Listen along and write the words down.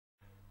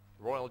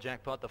Royal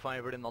Jackpot, the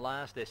favourite in the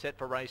last. They're set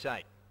for race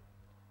 8.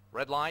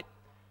 Red light.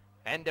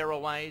 And they're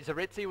away.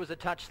 Zaritzi was a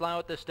touch slow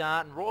at the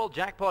start, and Royal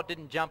Jackpot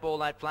didn't jump all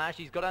that flash.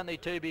 He's got only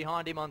 2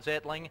 behind him on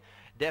settling.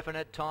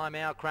 Definite Time,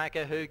 Our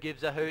Cracker, Who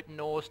Gives a Hoot, and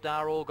All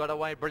Star all got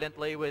away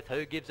brilliantly with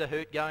Who Gives a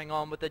Hoot going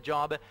on with the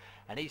job.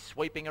 And he's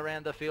sweeping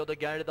around the field to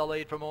go to the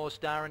lead from All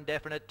Star and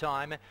Definite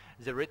Time.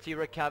 Zaritzi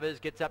recovers,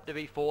 gets up to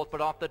be 4th,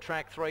 but off the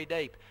track 3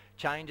 deep.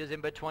 Changes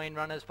in between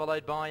runners,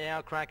 followed by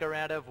Our Cracker,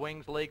 Out of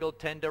Wings, Legal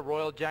Tender,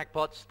 Royal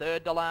Jackpots,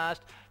 3rd to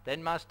last.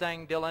 Then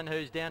Mustang Dylan,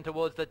 who's down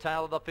towards the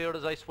tail of the field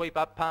as they sweep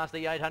up past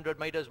the 800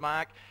 metres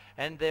mark.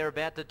 And they're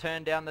about to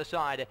turn down the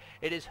side.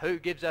 It is Who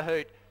Gives a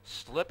Hoot,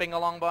 slipping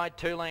along by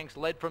 2 lengths,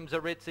 led from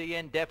Zaritzi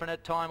and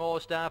Definite Time, All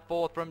Star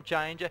 4th from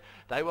Change.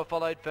 They were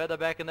followed further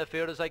back in the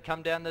field as they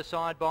come down the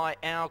side by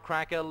Our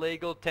Cracker,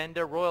 Legal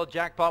Tender, Royal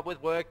Jackpot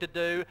with work to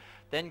do.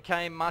 Then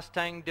came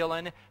Mustang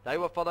Dylan. They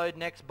were followed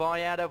next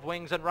by Out of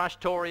Wings and Rush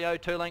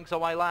Torio 2 lengths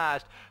away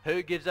last.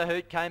 Who Gives a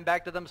Hoot came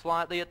back to them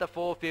slightly at the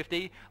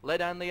 450.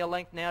 Led only a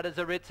length now to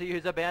Zaritzi,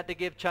 who's about to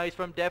give chase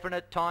from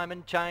Definite Time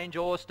and Change,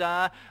 All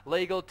Star,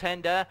 Legal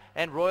Tender,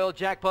 and Royal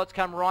Jackpots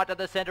come right to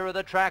the centre of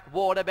the track.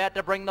 Ward about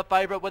to bring the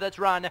favourite with its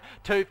run.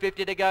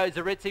 250 to go.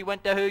 Zaritzi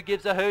went to Who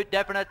Gives a Hoot,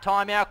 Definite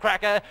Time, Our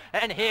Cracker,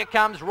 and here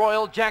comes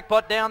Royal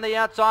Jackpot down the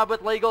outside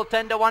with Legal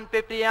Tender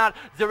 150 out.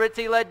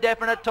 Zaritzi led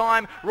Definite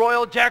Time.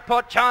 Royal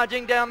Jackpot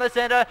charging down the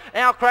centre.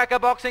 Our Cracker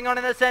boxing on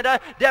in the centre.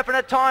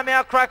 Definite Time,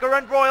 Our Cracker,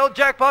 and Royal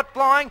Jackpot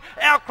flying.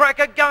 Our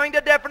Cracker going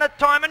to Definite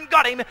Time and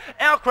got him.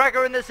 Our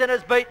Cracker in the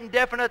centre's beaten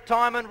Definite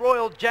Time and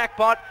Royal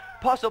Jackpot,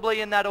 possibly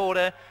in that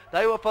order.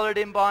 They were followed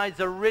in by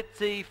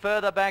Zaritzi,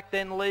 further back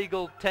then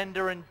Legal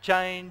Tender and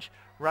Change.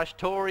 Rush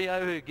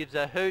Torio, Who Gives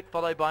a Hoot,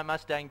 followed by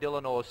Mustang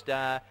Dylan, All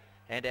Star,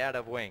 and Out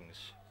of Wings.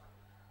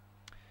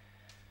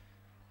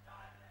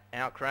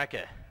 Our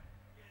Cracker.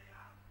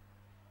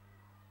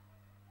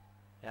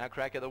 Our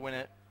Cracker the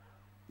winner,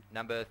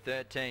 number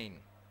 13.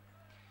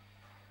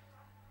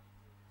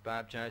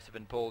 Barb Joseph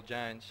and Paul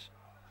Jones.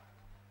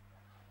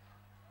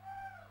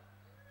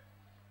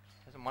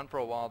 Hasn't won for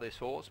a while, this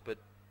horse, but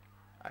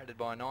aided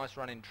by a nice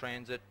run in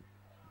transit.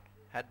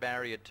 Had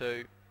barrier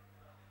 2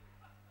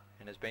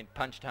 and has been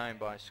punched home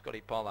by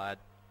Scotty Pollard.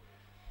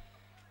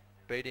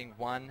 Beating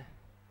 1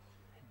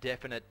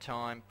 Definite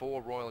Time,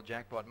 4 Royal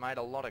Jackpot. Made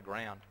a lot of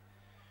ground,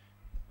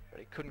 but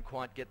he couldn't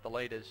quite get the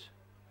leaders.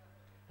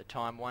 The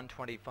time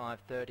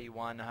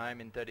 1:25.31,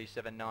 home in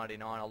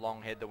 37.99, a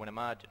long head the winner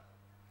margin.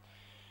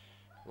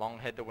 Long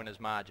head the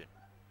winner's margin.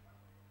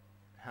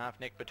 Half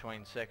nick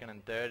between second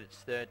and third, it's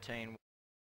 13.